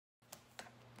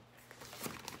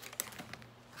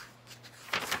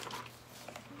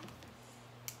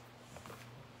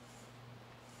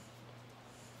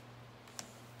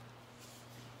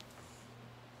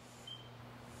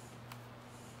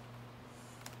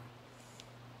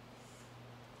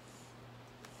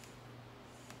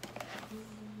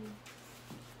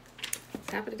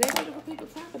Top of the day, beautiful people.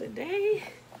 Top of the day.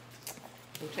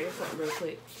 I'm checking something real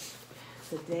quick.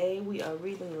 Today we are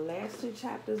reading the last 2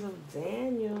 chapters of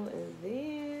Daniel, and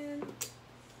then guess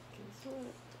what?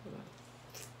 Hold on.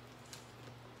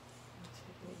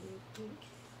 Check it real quick.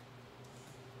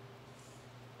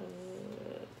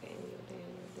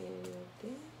 Daniel.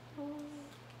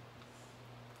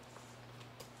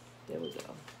 There we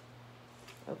go.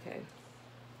 Okay.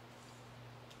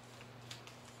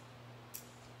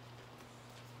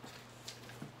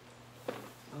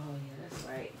 Oh, yeah, that's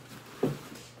right.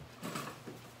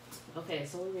 Okay,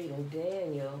 so we're reading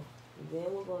Daniel. Then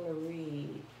we're going to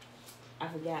read, I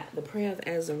forgot, the prayer of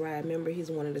Azariah. Remember, he's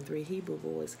one of the 3 Hebrew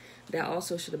boys. That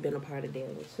also should have been a part of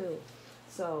Daniel, too.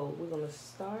 So we're going to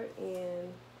start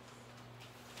in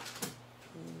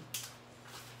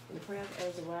the prayer of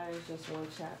Azariah is just 1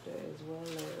 chapter, as well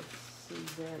as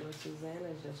Susanna. Susanna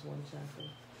is just 1 chapter.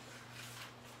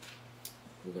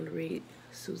 We're going to read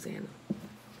Susanna.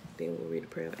 Then we'll read the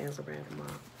prayer of Azariah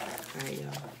tomorrow. All right,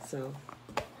 y'all. So,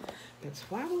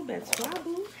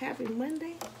 Betwabu. Happy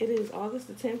Monday. It is August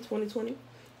the 10th, 2020.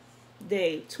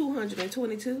 Day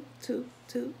 222.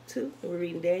 And we're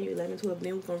reading Daniel 11:12.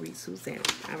 Then we're going to read Susanna.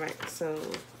 All right, so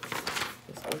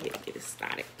let's go ahead and get it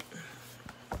started.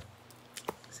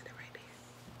 Sit it right there.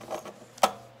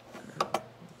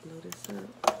 Blow this up.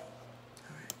 All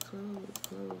right,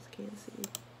 close. Can't see.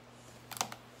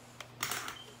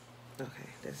 Okay,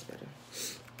 that's better.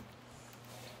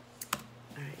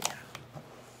 All right, y'all.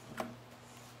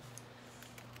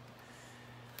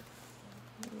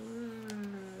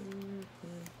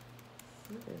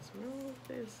 What is wrong with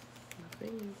this? My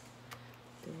fingers.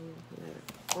 Daniel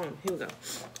 11. Here we go.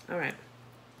 All right.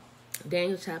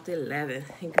 Daniel chapter 11.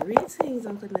 And greetings,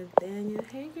 Uncle Nathaniel.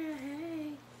 Hey, girl,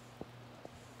 hey.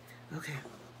 Okay.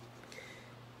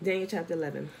 Daniel chapter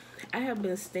 11. I have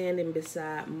been standing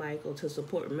beside Michael to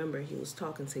support. Remember, he was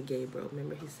talking to Gabriel.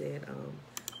 Remember, he said,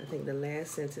 I think the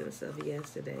last sentence of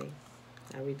yesterday.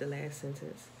 I read the last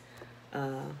sentence.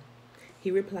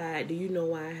 He replied, "Do you know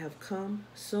why I have come?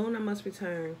 Soon I must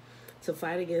return to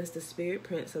fight against the spirit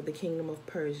prince of the kingdom of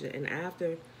Persia, and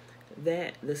after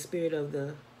that the spirit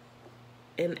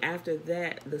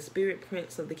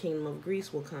prince of the kingdom of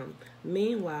Greece will come.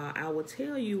 Meanwhile, I will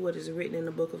tell you what is written in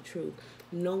the book of truth.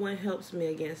 No one helps me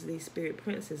against these spirit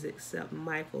princes except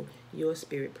Michael, your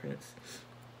spirit prince."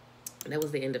 That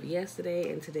was the end of yesterday,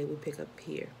 and today we pick up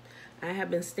here. I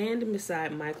have been standing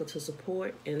beside Michael to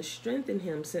support and strengthen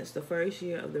him since the first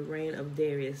year of the reign of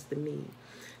Darius the Mede.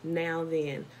 Now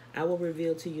then, I will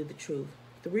reveal to you the truth.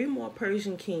 3 more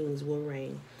Persian kings will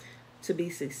reign, to be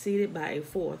succeeded by a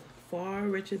 4th, far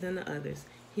richer than the others.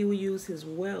 He will use his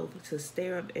wealth to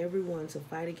stir up everyone to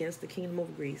fight against the kingdom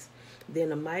of Greece.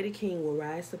 Then a mighty king will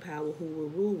rise to power who will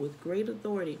rule with great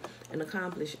authority and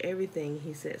accomplish everything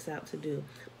he sets out to do.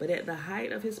 But at the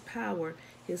height of his power,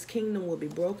 his kingdom will be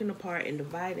broken apart and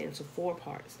divided into 4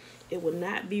 parts. It will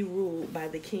not be ruled by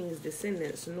the king's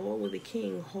descendants, nor will the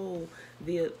kingdom hold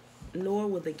the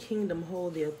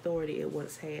authority it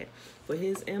once had, for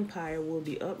his empire will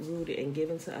be uprooted and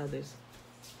given to others.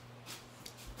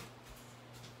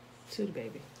 To the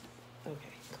baby.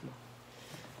 Okay, come on.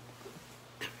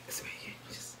 It's right here.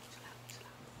 Just chill out.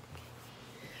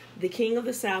 The king of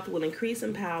the south will increase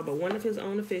in power, but one of his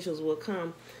own officials will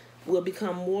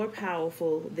become more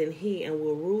powerful than he and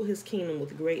will rule his kingdom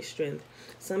with great strength.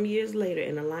 Some years later,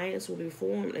 an alliance will be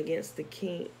formed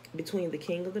between the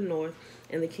king of the north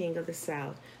and the king of the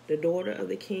south. The daughter of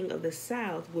the king of the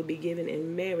south will be given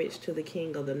in marriage to the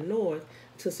king of the north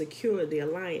to secure the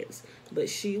alliance, but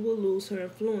she will lose her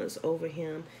influence over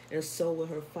him, and so will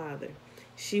her father.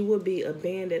 She will be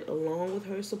abandoned along with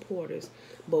her supporters,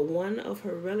 but when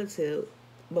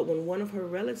one of her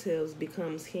relatives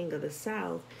becomes king of the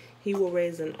south, he will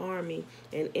raise an army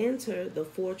and enter the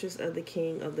fortress of the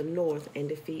king of the north and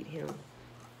defeat him.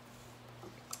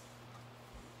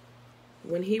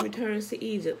 When he returns to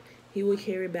Egypt, he will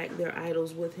carry back their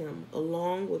idols with him,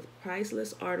 along with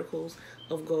priceless articles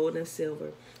of gold and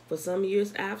silver. For some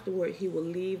years afterward, he will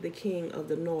leave the king of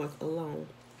the north alone.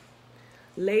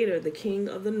 Later, the king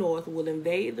of the north will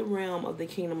invade the realm of the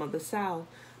kingdom of the south,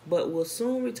 but will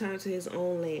soon return to his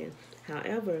own land.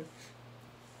 However,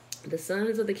 the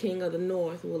sons of the king of the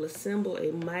north will assemble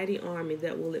a mighty army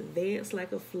that will advance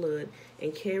like a flood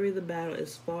and carry the battle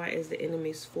as far as the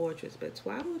enemy's fortress.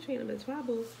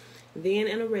 Betwabu. Then,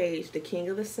 in a rage, the king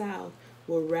of the south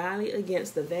will rally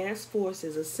against the vast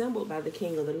forces assembled by the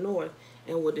king of the north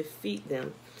and will defeat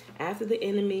them. After the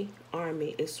enemy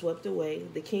army is swept away,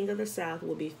 the king of the south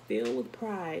will be filled with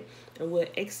pride and will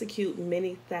execute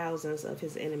many thousands of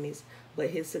his enemies, but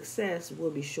his success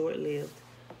will be short-lived.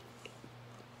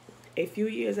 A few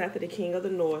years after, the king of the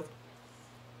north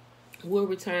will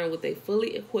return with a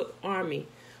fully equipped army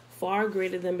far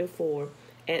greater than before.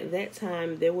 At that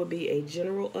time, there will be a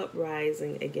general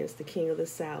uprising against the king of the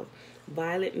south.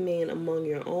 Violent men among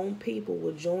your own people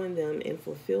will join them in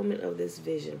fulfillment of this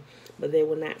vision, but they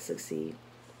will not succeed.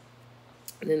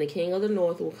 Then the king of the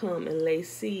north will come and lay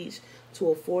siege to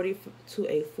a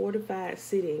fortified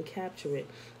city and capture it.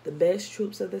 The best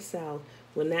troops of the south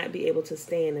will not be able to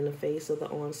stand in the face of the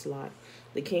onslaught.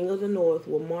 The king of the north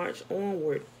will march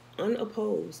onward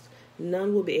unopposed.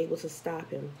 None will be able to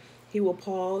stop him. He will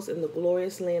pause in the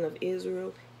glorious land of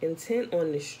Israel, intent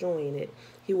on destroying it.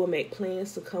 He will make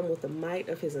plans to come with the might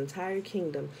of his entire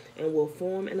kingdom and will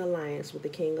form an alliance with the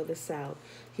king of the south.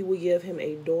 He will give him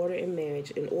a daughter in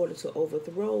marriage in order to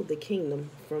overthrow the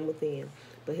kingdom from within,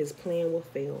 but his plan will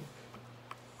fail.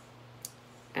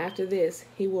 After this,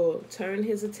 he will turn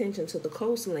his attention to the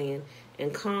coastland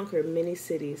and conquer many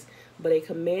cities, but a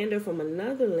commander from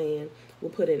another land will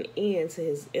put an end to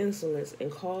his insolence and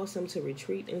cause him to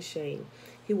retreat in shame.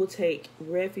 He will take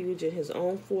refuge in his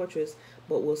own fortress,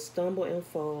 but will stumble and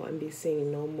fall and be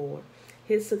seen no more.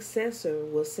 His successor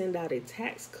will send out a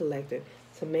tax collector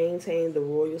to maintain the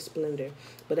royal splendor,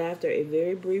 but after a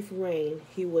very brief reign,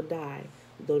 he will die,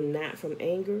 though not from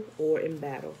anger or in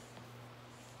battle.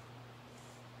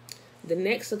 The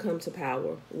next to come to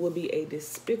power will be a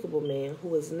despicable man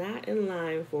who is not in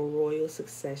line for royal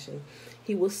succession.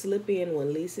 He will slip in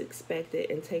when least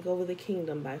expected and take over the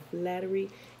kingdom by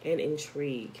flattery and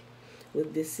intrigue.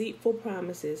 With deceitful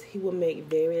promises, he will make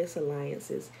various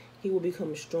alliances. He will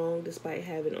become strong despite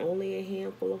having only a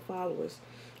handful of followers.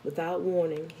 Without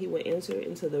warning, he will enter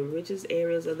into the richest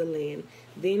areas of the land.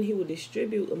 Then he will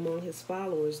distribute among his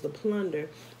followers the plunder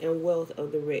and wealth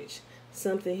of the rich,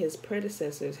 something his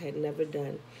predecessors had never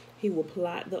done. He will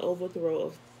plot the overthrow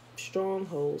of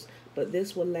strongholds, but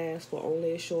this will last for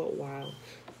only a short while.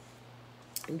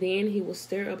 Then he will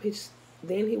stir up his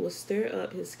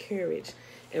courage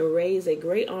and raise a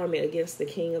great army against the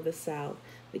king of the south.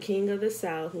 The king of the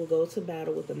south will go to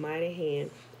battle with a mighty hand,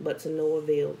 but to no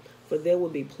avail, for there will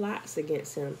be plots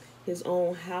against him. His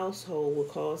own household will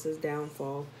cause his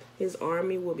downfall. His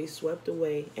army will be swept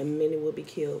away, and many will be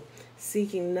killed,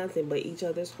 seeking nothing but each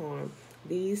other's harm.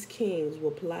 These kings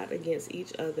will plot against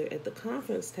each other at the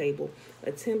conference table,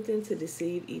 attempting to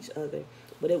deceive each other.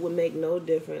 But it will make no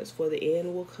difference, for the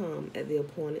end will come at the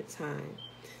appointed time.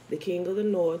 The king of the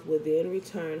north will then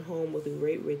return home with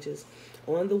great riches.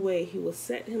 On the way, he will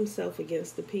set himself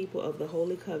against the people of the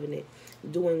Holy Covenant,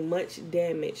 doing much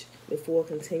damage before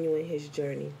continuing his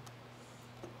journey.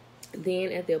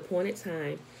 Then, at the appointed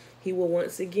time, he will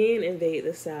once again invade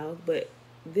the south, but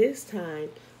this time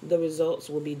the results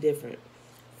will be different.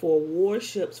 For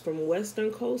warships from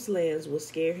western coastlands will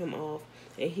scare him off,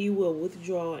 and he will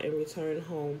withdraw and return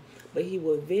home. But he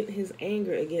will vent his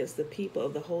anger against the people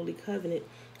of the Holy Covenant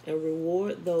and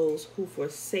reward those who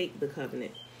forsake the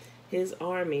covenant. His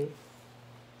army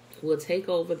will take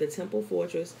over the temple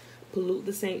fortress, pollute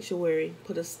the sanctuary,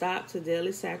 put a stop to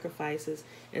daily sacrifices,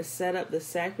 and set up the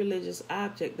sacrilegious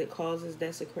object that causes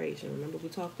desecration. Remember, we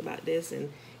talked about this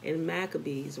in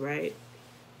Maccabees, right?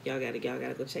 Y'all gotta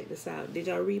go check this out. Did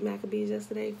y'all read Maccabees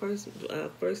yesterday?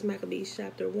 First Maccabees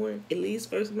chapter 1. At least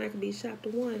First Maccabees chapter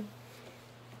 1.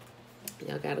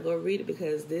 Y'all gotta go read it,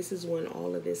 because this is when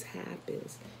all of this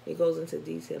happens. It goes into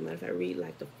detail. Matter of fact, read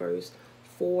like the first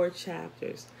 4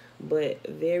 chapters, but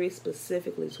very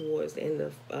specifically towards the end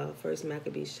of First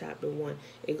Maccabees chapter 1,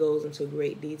 it goes into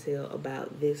great detail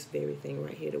about this very thing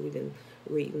right here that we've been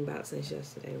reading about since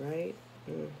yesterday, right?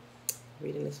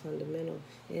 Reading is fundamental,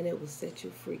 and it will set you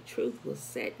free. Truth will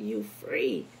set you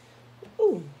free.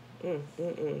 Ooh.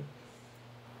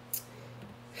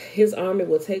 His army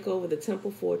will take over the temple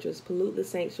fortress, pollute the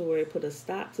sanctuary, put a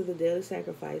stop to the daily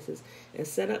sacrifices, and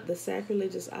set up the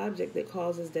sacrilegious object that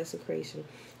causes desecration.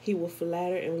 He will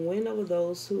flatter and win over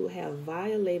those who have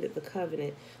violated the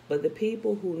covenant, but the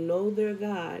people who know their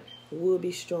God will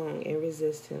be strong and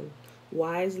resist him.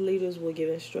 Wise leaders will give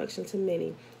instruction to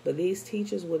many, but these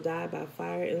teachers will die by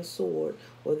fire and sword,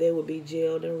 or they will be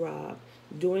jailed and robbed.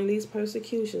 During these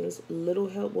persecutions, little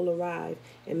help will arrive,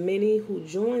 and many who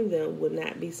join them will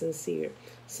not be sincere.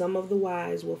 Some of the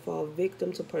wise will fall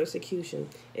victim to persecution.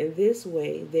 In this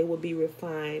way, they will be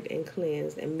refined and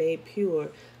cleansed and made pure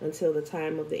until the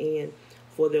time of the end,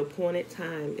 for the appointed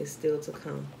time is still to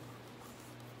come.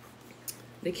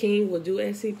 The king will do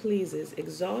as he pleases,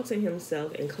 exalting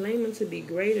himself and claiming to be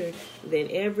greater than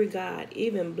every god,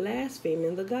 even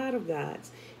blaspheming the God of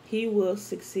gods. He will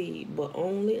succeed, but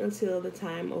only until the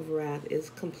time of wrath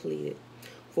is completed.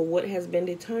 For what has been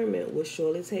determined will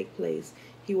surely take place.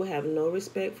 He will have no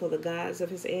respect for the gods of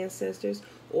his ancestors,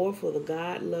 or for the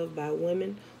God loved by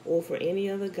women, or for any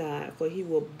other god, for he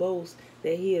will boast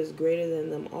that he is greater than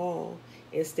them all.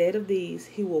 Instead of these,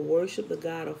 he will worship the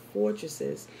god of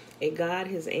fortresses, a god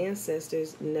his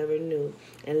ancestors never knew,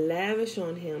 and lavish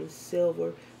on him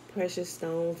silver, precious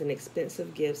stones, and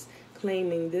expensive gifts,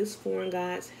 claiming this foreign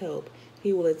god's help.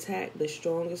 He will attack the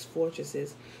strongest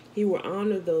fortresses. He will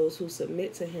honor those who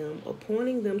submit to him,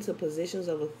 appointing them to positions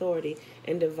of authority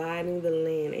and dividing the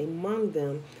land among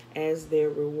them as their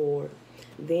reward.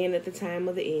 Then at the time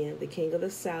of the end, the king of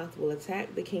the south will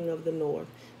attack the king of the north.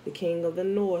 The king of the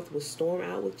north will storm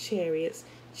out with chariots,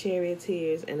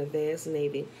 charioteers, and a vast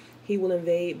navy. He will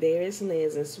invade various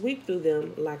lands and sweep through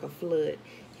them like a flood.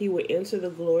 He will enter the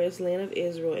glorious land of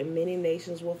Israel, and many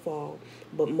nations will fall.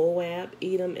 But Moab,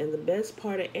 Edom, and the best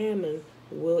part of Ammon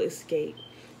will escape.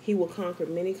 He will conquer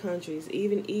many countries.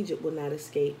 Even Egypt will not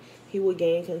escape. He will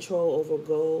gain control over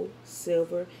gold,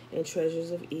 silver, and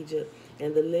treasures of Egypt,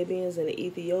 and the Libyans and the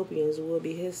Ethiopians will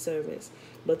be his servants.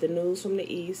 But the news from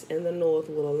the east and the north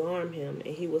will alarm him,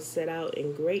 and he will set out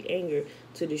in great anger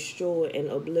to destroy and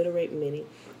obliterate many.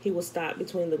 He will stop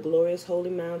between the glorious holy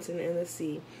mountain and the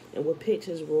sea, and will pitch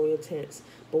his royal tents.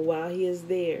 But while he is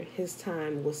there, his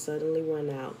time will suddenly run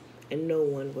out, and no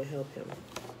one will help him.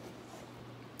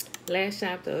 Last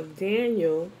chapter of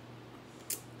Daniel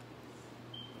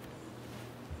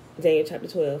chapter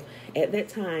 12. At that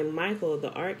time, Michael,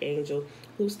 the archangel,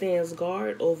 who stands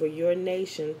guard over your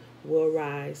nation, will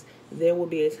arise. There will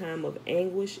be a time of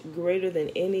anguish greater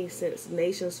than any since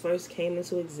nations first came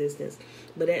into existence.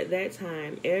 But at that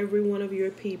time, every one of your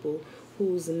people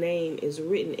whose name is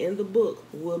written in the book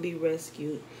will be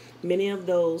rescued. Many of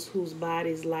those whose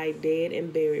bodies lie dead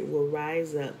and buried will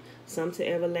rise up, some to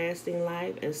everlasting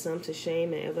life and some to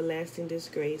shame and everlasting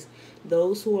disgrace.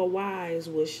 Those who are wise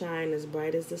will shine as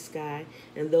bright as the sky,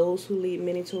 and those who lead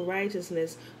many to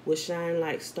righteousness will shine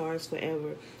like stars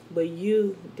forever. But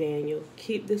you, Daniel,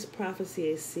 keep this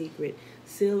prophecy a secret.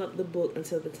 Seal up the book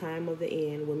until the time of the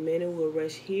end, when many will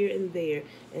rush here and there,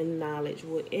 and knowledge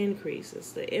will increase.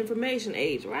 It's the information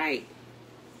age, right?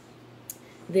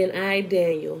 Then I,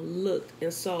 Daniel, looked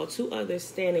and saw two others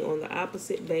standing on the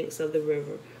opposite banks of the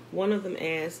river. One of them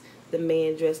asked the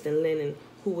man dressed in linen,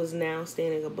 who was now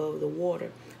standing above the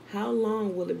water, "How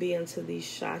long will it be until these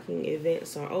shocking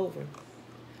events are over?"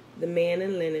 The man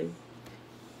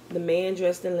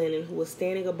dressed in linen, who was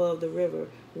standing above the river,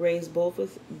 raised both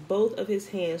of his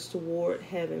hands toward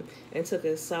heaven and took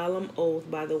a solemn oath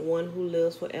by the one who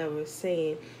lives forever,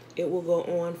 saying, "It will go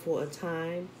on for a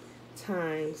time,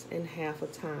 times, and half a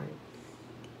time.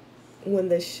 When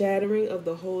the shattering of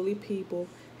the holy people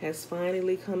has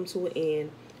finally come to an end,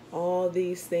 all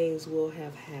these things will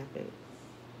have happened."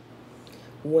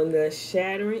 When the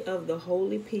shattering of the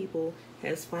holy people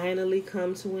has finally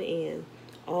come to an end,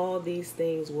 all these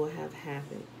things will have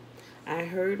happened. I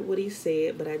heard what he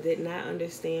said, but I did not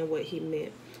understand what he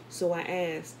meant. So I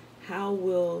asked, "How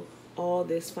will all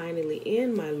this finally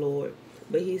end, my Lord?"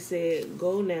 But he said,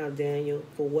 "Go now, Daniel,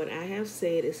 for what I have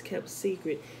said is kept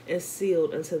secret and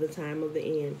sealed until the time of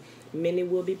the end. Many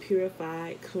will be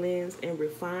purified, cleansed, and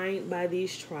refined by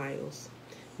these trials.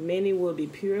 Many will be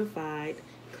purified,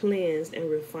 cleansed, and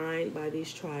refined by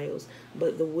these trials.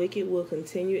 But the wicked will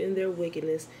continue in their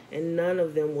wickedness, and none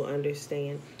of them will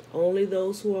understand. Only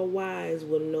those who are wise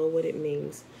will know what it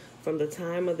means. From the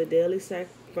time the daily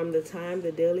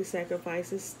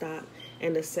sacrifices stop,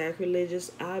 and the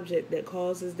sacrilegious object that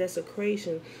causes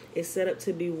desecration is set up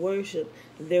to be worshipped,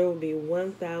 there will be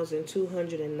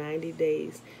 1,290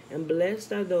 days. And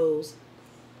blessed are those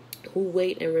who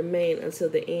wait and remain until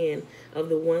the end of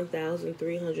the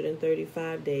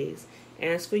 1,335 days.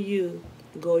 As for you,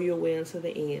 go your way until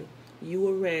the end. You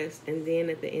will rest, and then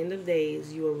at the end of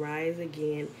days you will rise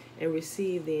again and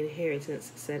receive the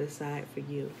inheritance set aside for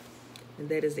you." And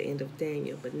that is the end of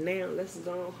Daniel. But now let's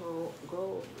go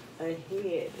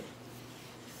ahead.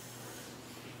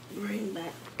 Bring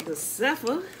back the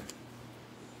Sefer.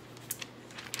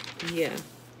 Yeah.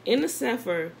 In the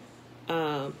Sefer,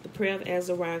 the prayer of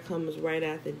Azariah comes right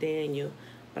after Daniel.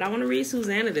 But I want to read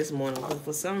Susanna this morning, because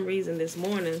for some reason this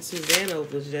morning, Susanna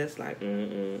was just like,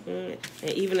 And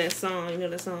even that song, you know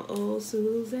that song, "Oh,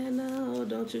 Susanna, oh,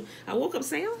 don't you..." I woke up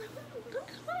saying,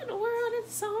 where in the world did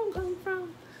the song come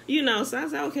from? You know, so I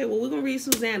said, okay, well, we're going to read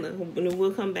Susanna, and then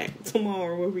we'll come back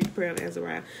tomorrow and we'll read the prayer of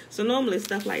Azariah. So normally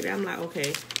stuff like that, I'm like,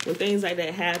 okay, when things like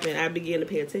that happen, I begin to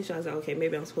pay attention. I was like, okay,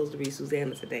 maybe I'm supposed to read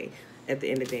Susanna today at the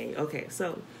end of Daniel. Okay,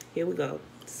 so here we go.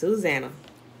 Susanna,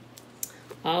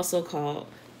 also called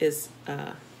is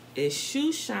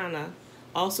Shoshana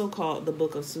also called the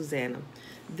Book of Susanna.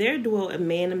 There dwelt a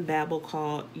man in Babel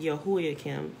called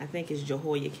Jehoiakim, I think it's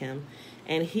Jehoiakim,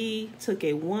 and he took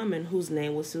a woman whose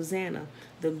name was Susanna,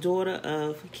 the daughter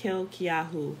of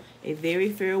Kelkiahu, a very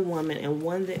fair woman and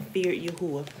one that feared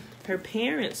Yahuwah. Her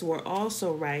parents were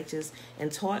also righteous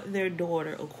and taught their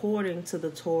daughter according to the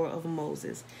Torah of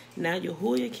Moses. Now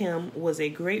Jehoiakim was a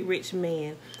great rich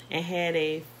man and had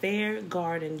a fair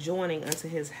garden joining unto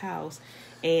his house,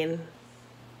 and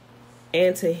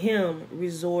to him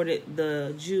resorted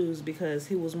the Jews because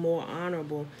he was more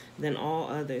honorable than all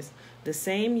others. The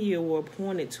same year were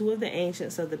appointed two of the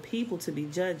ancients of the people to be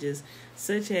judges,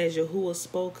 such as Yahuwah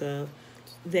spoke of,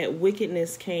 that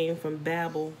wickedness came from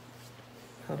Babel.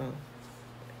 Hold on.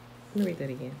 Let me read that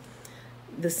again.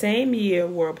 The same year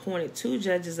were appointed two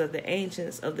judges of the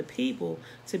ancients of the people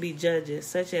to be judges,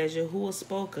 such as Yahuwah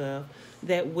spoke of,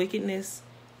 that wickedness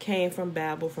came from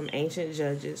Babel from ancient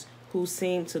judges, who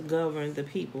seemed to govern the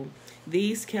people.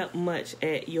 These kept much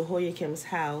at Jehoiakim's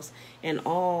house, and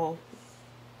all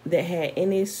that had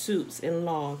any suits in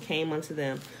law came unto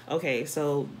them. Okay,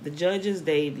 so the judges,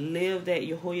 they lived at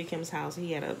Jehoiakim's house.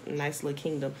 He had a nice little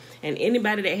kingdom. And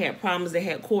anybody that had problems, that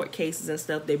had court cases and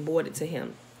stuff, they brought it to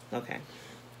him. Okay.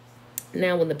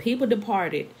 Now, when the people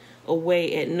departed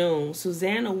away at noon,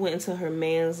 Susanna went into her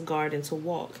man's garden to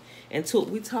walk. And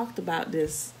we talked about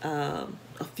this a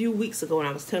few weeks ago, and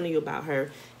I was telling you about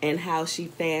her and how she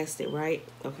fasted, right?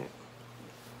 Okay.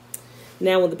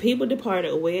 Now, when the people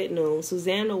departed away at noon,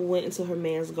 Susanna went into her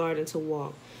man's garden to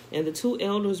walk, and the two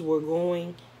elders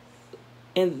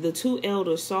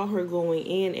saw her going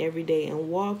in every day and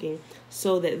walking,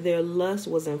 so that their lust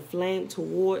was inflamed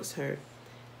towards her.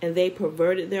 And they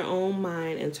perverted their own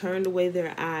mind and turned away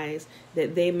their eyes,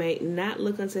 that they might not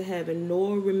look unto heaven,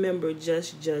 nor remember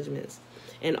just judgments.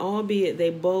 And albeit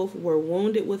they both were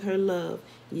wounded with her love,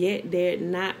 yet dared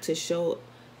not to show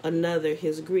another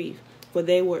his grief. For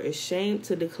they were ashamed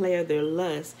to declare their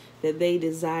lust that they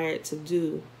desired to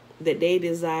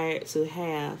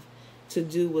have to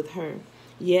do with her.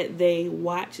 Yet they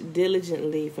watched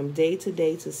diligently from day to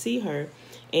day to see her.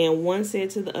 And one said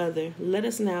to the other, Let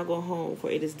us now go home,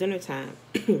 for it is dinner time.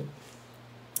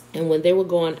 And when they were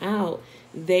going out,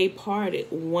 they parted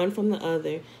one from the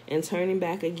other, and turning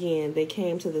back again, they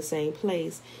came to the same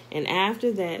place. And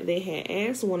after that they had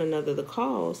asked one another the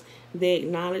cause, they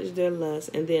acknowledged their lust,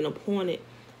 and then appointed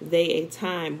they a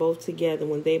time both together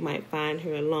when they might find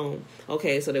her alone.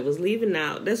 Okay, so they was leaving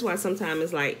out. That's why sometimes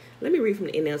it's like, let me read from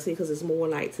the NLT because it's more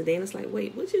like today. And it's like,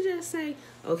 wait, what you just say?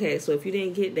 Okay, so if you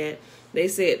didn't get that, they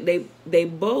said they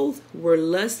both were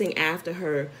lusting after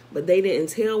her, but they didn't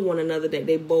tell one another that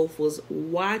they both was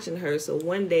watching her. So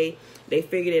one day they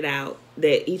figured it out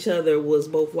that each other was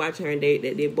both watching her, and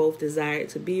that they both desired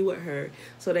to be with her.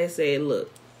 So they said,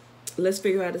 look, let's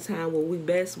figure out a time where we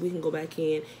can go back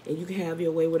in, and you can have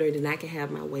your way with her, then I can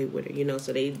have my way with her, you know.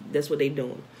 So that's what they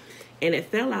doing. And it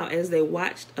fell out as they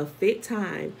watched a fit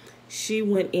time, she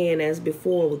went in as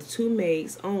before with two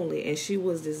maids only, and she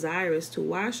was desirous to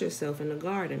wash herself in the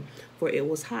garden, for it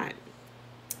was hot.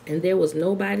 And there was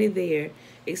nobody there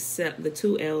except the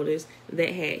two elders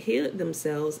that had hid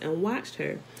themselves and watched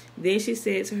her. Then she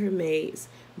said to her maids,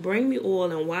 Bring me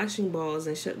oil and washing balls,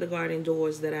 and shut the garden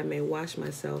doors, that I may wash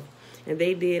myself. And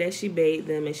they did as she bade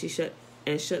them, and she shut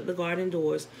the garden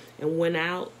doors, and went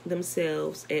out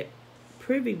themselves at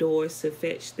privy doors to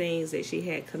fetch things that she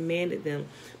had commanded them,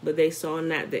 but they saw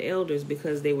not the elders,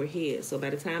 because they were hid. So by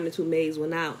the time the two maids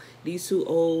went out, these two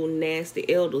old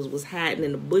nasty elders was hiding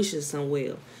in the bushes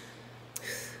somewhere.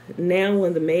 Now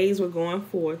when the maids were going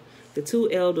forth, the two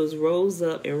elders rose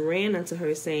up and ran unto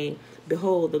her, saying,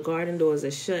 Behold, the garden doors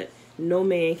are shut, no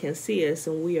man can see us,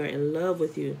 and we are in love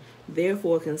with you.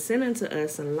 Therefore consent unto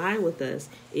us and lie with us.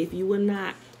 If you will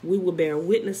not, we will bear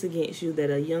witness against you that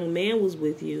a young man was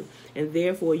with you, and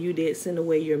therefore you did send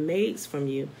away your maids from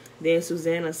you. Then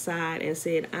Susanna sighed and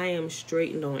said, I am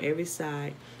straitened on every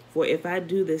side. For if I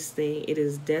do this thing, it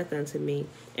is death unto me.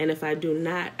 And if I do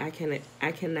not, I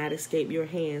cannot escape your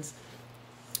hands.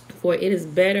 For it is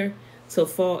better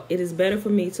for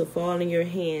me to fall in your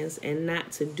hands and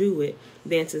not to do it,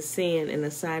 than to sin in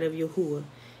the sight of Yahuwah.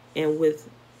 And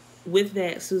with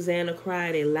that, Susanna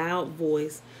cried a loud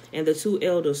voice, and the two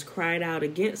elders cried out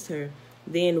against her.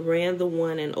 Then ran the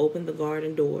one and opened the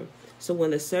garden door. So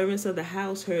when the servants of the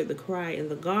house heard the cry in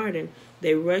the garden,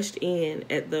 they rushed in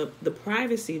at the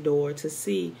privacy door to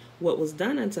see what was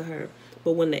done unto her.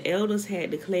 But when the elders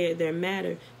had declared their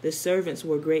matter, the servants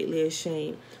were greatly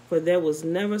ashamed, for there was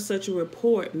never such a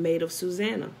report made of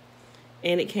Susanna.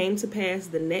 And it came to pass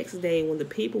the next day, when the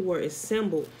people were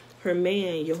assembled, her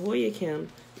man Jehoiakim,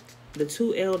 the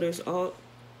two elders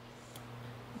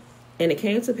And it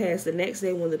came to pass the next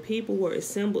day, when the people were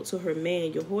assembled to her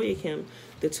man Jehoiakim,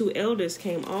 the 2 elders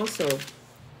came also,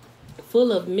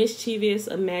 full of mischievous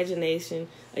imagination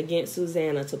against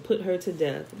Susanna, to put her to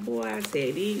death. Boy, I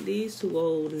say, these 2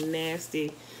 old,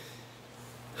 nasty,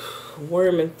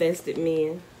 worm-infested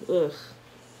men. Ugh.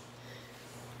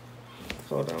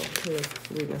 Hold on.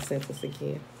 Let's read my sentence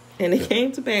again. And it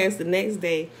came to pass the next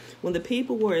day, when the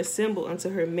people were assembled unto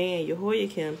her man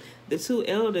Jehoiakim, the 2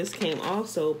 elders came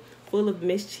also, full of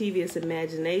mischievous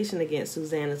imagination against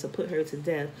Susanna, to put her to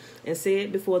death, and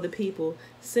said before the people,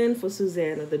 Send for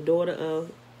Susanna, the daughter of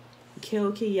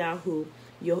Kelkiyahu,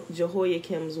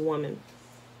 Jehoiakim's woman.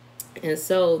 And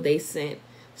so they sent.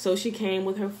 So she came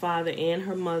with her father and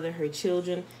her mother, her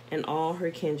children, and all her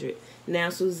kindred. Now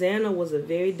Susanna was a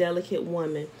very delicate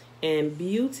woman, and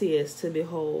beauteous to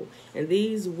behold. And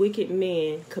these wicked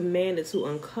men commanded to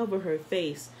uncover her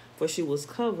face, for she was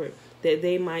covered, that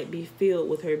they might be filled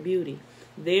with her beauty.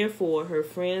 Therefore her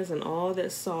friends and all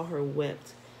that saw her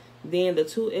wept. Then the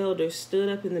 2 elders stood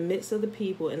up in the midst of the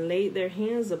people and laid their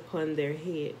hands upon their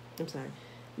head.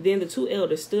 Then the 2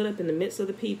 elders stood up in the midst of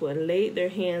the people and laid their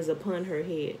hands upon her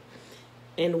head,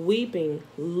 and weeping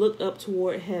looked up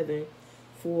toward heaven,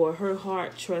 for her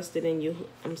heart trusted in you.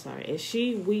 And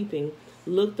she weeping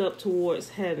looked up towards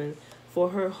heaven,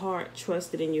 for her heart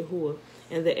trusted in Yahuwah.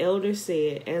 And the elders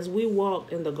said, As we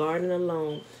walked in the garden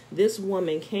alone, this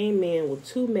woman came in with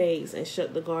 2 maids and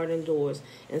shut the garden doors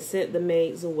and sent the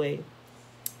maids away.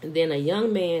 And then a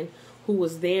young man who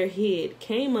was there hid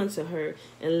came unto her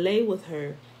and lay with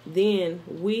her. Then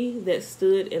we that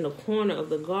stood in a corner of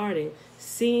the garden,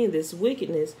 seeing this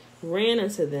wickedness, ran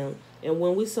unto them. And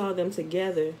when we saw them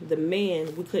together, the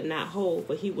man we could not hold,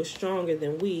 for he was stronger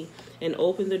than we, and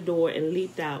opened the door and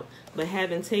leaped out. But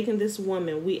having taken this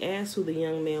woman, we asked who the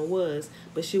young man was,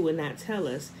 but she would not tell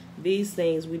us. These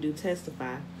things we do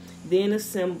testify. Then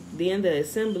the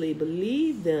assembly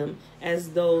believed them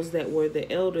as those that were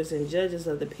the elders and judges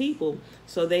of the people,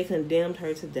 so they condemned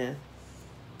her to death.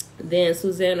 Then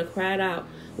Susanna cried out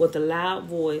with a loud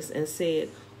voice and said,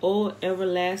 O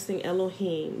everlasting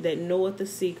Elohim, that knoweth the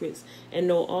secrets, and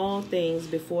know all things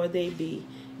before they be,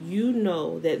 you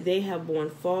know that they have borne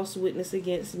false witness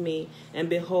against me, and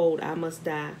behold, I must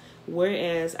die.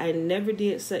 Whereas I never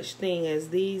did such thing as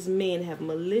these men have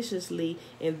maliciously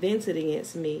invented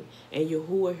against me. And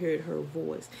Yahuwah heard her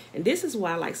voice. And this is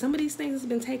why, like, some of these things has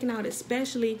been taken out,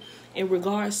 especially in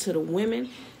regards to the women,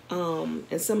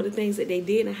 and some of the things that they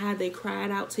did and how they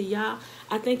cried out to Yah.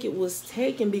 I think it was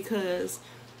taken because,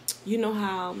 you know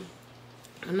how,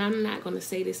 and I'm not going to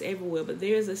say this everywhere, but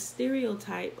there's a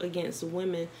stereotype against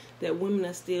women that women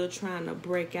are still trying to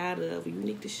break out of. You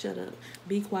need to shut up,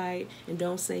 be quiet, and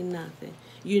don't say nothing,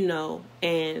 you know.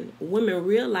 And women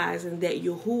realizing that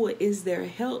Yahuwah is their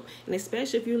help, and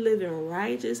especially if you're living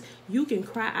righteous, you can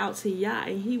cry out to Yah,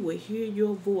 and he will hear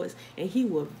your voice, and he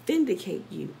will vindicate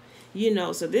you. You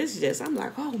know, so this is just, I'm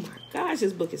like, oh my gosh,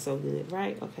 this book is so good,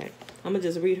 right? Okay, I'm going to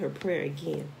just read her prayer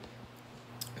again.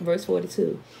 Verse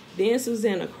 42. Then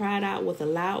Susanna cried out with a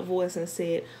loud voice and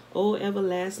said, O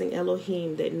everlasting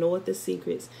Elohim, that knoweth the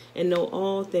secrets, and know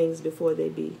all things before they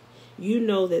be. You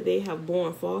know that they have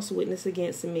borne false witness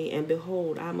against me, and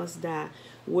behold, I must die.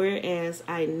 Whereas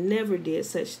I never did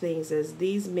such things as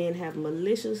these men have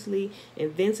maliciously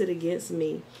invented against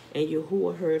me. And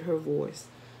Yahuwah heard her voice.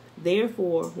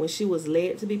 Therefore, when she was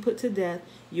led to be put to death,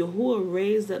 Yahuwah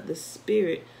raised up the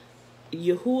spirit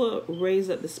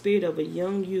of a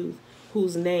young youth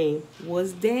whose name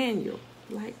was Daniel.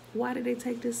 Like, why did they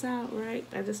take this out, right?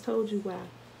 I just told you why.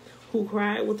 Who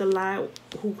cried with a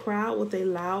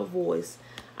loud voice,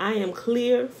 I am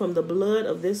clear from the blood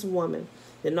of this woman.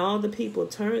 Then all the people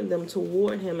turned them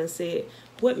toward him and said,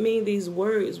 What mean these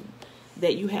words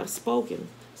that you have spoken?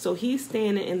 So he,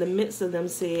 standing in the midst of them,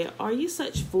 said, Are ye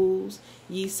such fools,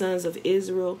 ye sons of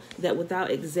Israel, that without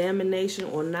examination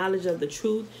or knowledge of the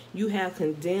truth you have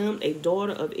condemned a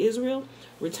daughter of Israel?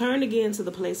 Return again to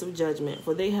the place of judgment,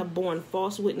 for they have borne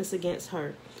false witness against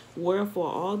her. Wherefore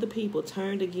all the people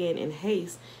turned again in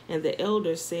haste, and the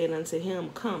elders said unto him,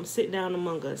 Come, sit down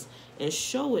among us, and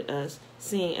show it us,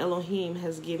 seeing Elohim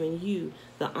has given you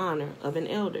the honor of an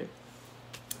elder.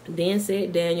 Then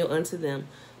said Daniel unto them,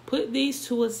 Put these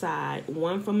 2 aside,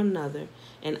 one from another,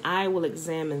 and I will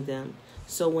examine them.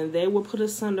 So when they were put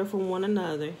asunder from one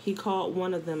another, he called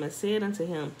one of them and said unto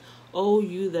him, O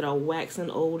you that are waxen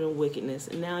old in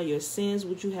wickedness, now your sins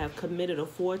which you have committed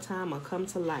aforetime are come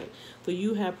to light. For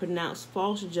you have pronounced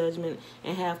false judgment,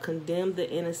 and have condemned the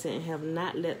innocent, and have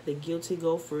not let the guilty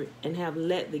go free,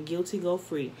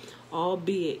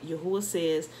 Albeit Yahuwah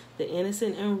says, The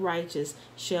innocent and righteous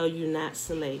shall you not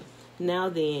slay. Now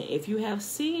then, if you have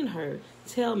seen her,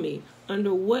 tell me,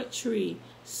 under what tree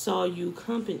saw you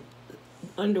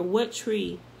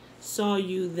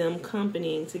them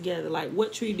companying together? Like,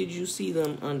 what tree did you see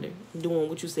them under, doing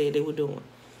what you said they were doing?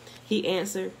 He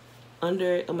answered,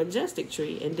 under a majestic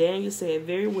tree. And Daniel said,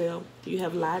 very well, you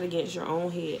have lied against your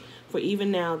own head. For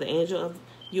even now the angel of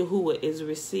Yahuwah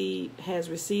has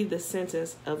received the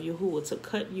sentence of Yahuwah to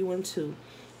cut you in two.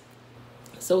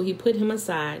 So he put him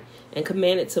aside and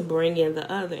commanded to bring in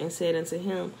the other, and said unto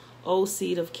him, O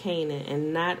seed of Canaan,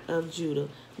 and not of Judah,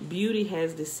 beauty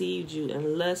has deceived you,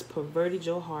 and lust perverted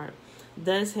your heart.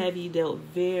 Thus have ye dealt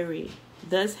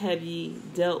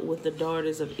with the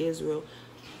daughters of Israel,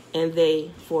 and they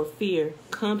for fear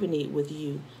companied with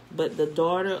you. But the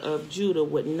daughter of Judah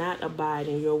would not abide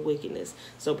in your wickedness.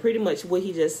 So pretty much what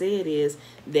he just said is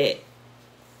that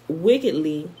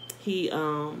wickedly he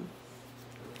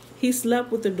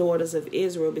slept with the daughters of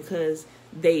Israel because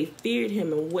they feared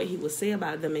him and what he would say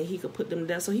about them, and he could put them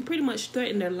down. So he pretty much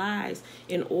threatened their lives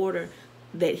in order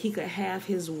that he could have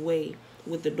his way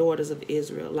with the daughters of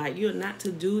Israel. Like, you're not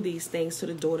to do these things to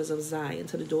the daughters of Zion,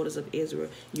 to the daughters of Israel.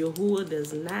 Yahuwah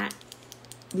does not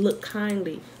look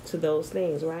kindly to those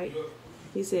things, right?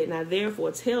 He said, now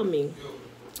therefore tell me,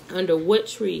 under what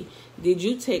tree did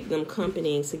you take them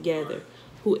companying together?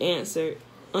 Who answered,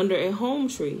 under a home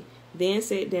tree. Then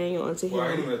said Daniel unto him,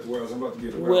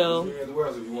 well,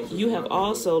 you have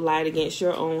also lied against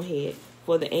your own head,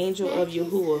 for the angel of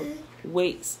Yahuwah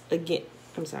waits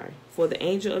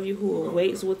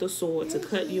with a sword to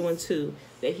cut you in two,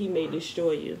 that he may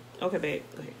destroy you. Okay, babe,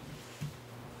 go ahead.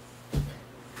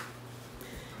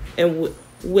 And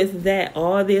with that,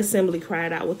 all the assembly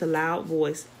cried out with a loud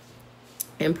voice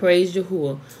and praised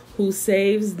Yahuwah, who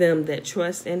saves them that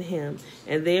trust in him.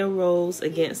 And they arose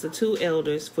against the two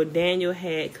elders, for Daniel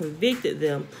had convicted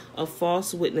them of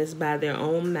false witness by their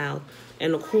own mouth.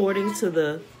 And according to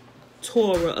the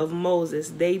Torah of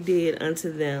Moses, they did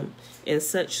unto them in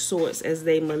such sorts as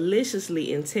they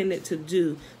maliciously intended to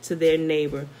do to their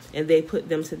neighbor, and they put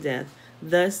them to death.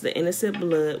 Thus the innocent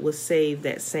blood was saved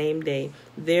that same day.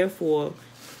 Therefore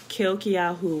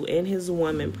Kelkiyahu and his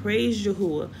woman praised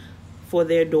Yahuwah for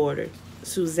their daughter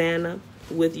Susanna,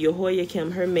 with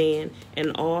Jehoiakim her man,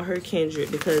 and all her kindred,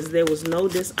 because there was no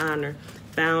dishonor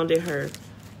found in her.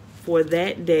 From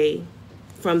that day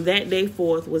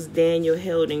forth was Daniel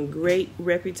held in great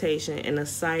reputation in the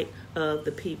sight of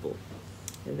the people.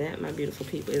 And that, my beautiful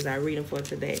people, is our reading for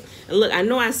today. And look, I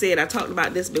know I talked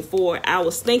about this before. I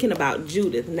was thinking about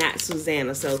Judith, not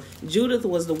Susanna. So Judith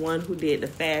was the one who did the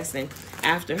fasting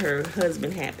after her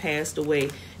husband had passed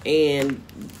away. And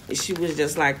she was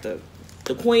just like the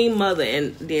queen mother,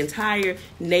 and the entire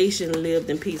nation lived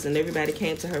in peace, and everybody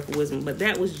came to her for wisdom. But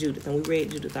that was Judith, and we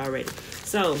read Judith already.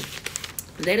 So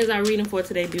that is our reading for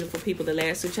today, beautiful people. The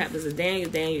last two chapters of Daniel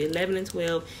 11 and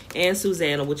 12, and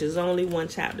Susanna, which is only one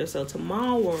chapter. So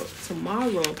tomorrow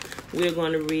we're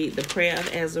going to read the prayer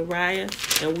of Azariah,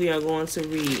 and we are going to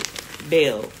read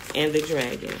Bel and the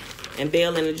dragon. And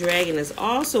Bel and the dragon is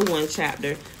also one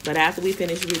chapter, but after we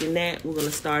finish reading that, we're going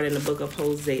to start in the book of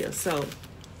Hosea. So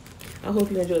I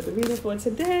hope you enjoyed the reading for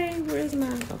today. Where's my...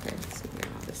 Okay, so we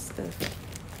got all this stuff.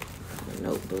 My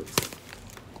notebooks.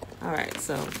 All right,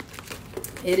 so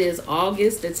it is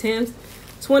August the 10th,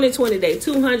 2020, day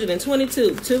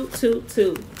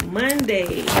 222,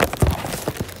 Monday.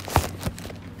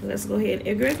 Let's go ahead.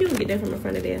 And Greg, you can get that from in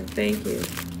front of there. Thank you.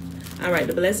 All right,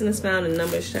 the blessing is found in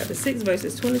Numbers chapter 6,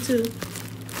 verses 22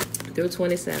 through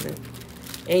 27.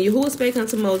 And Yahuwah spake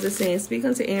unto Moses, saying, speak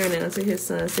unto Aaron and unto his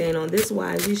sons, saying, on this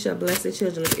wise ye shall bless the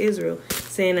children of Israel,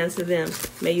 saying unto them,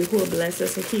 may Yahuwah bless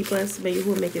us and keep us. May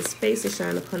Yahuwah make his face to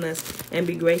shine upon us and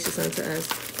be gracious unto us.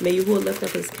 May Yahuwah lift up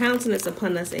his countenance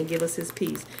upon us and give us his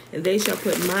peace. And they shall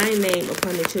put my name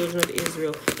upon the children of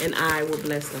Israel, and I will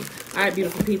bless them. All right,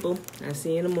 beautiful people. I'll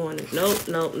see you in the morning. Nope.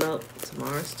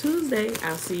 Tomorrow's Tuesday.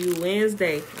 I'll see you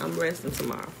Wednesday. I'm resting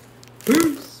tomorrow.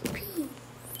 Peace.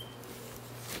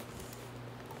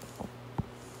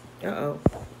 Uh-oh.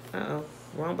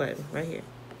 Wrong button. Right here.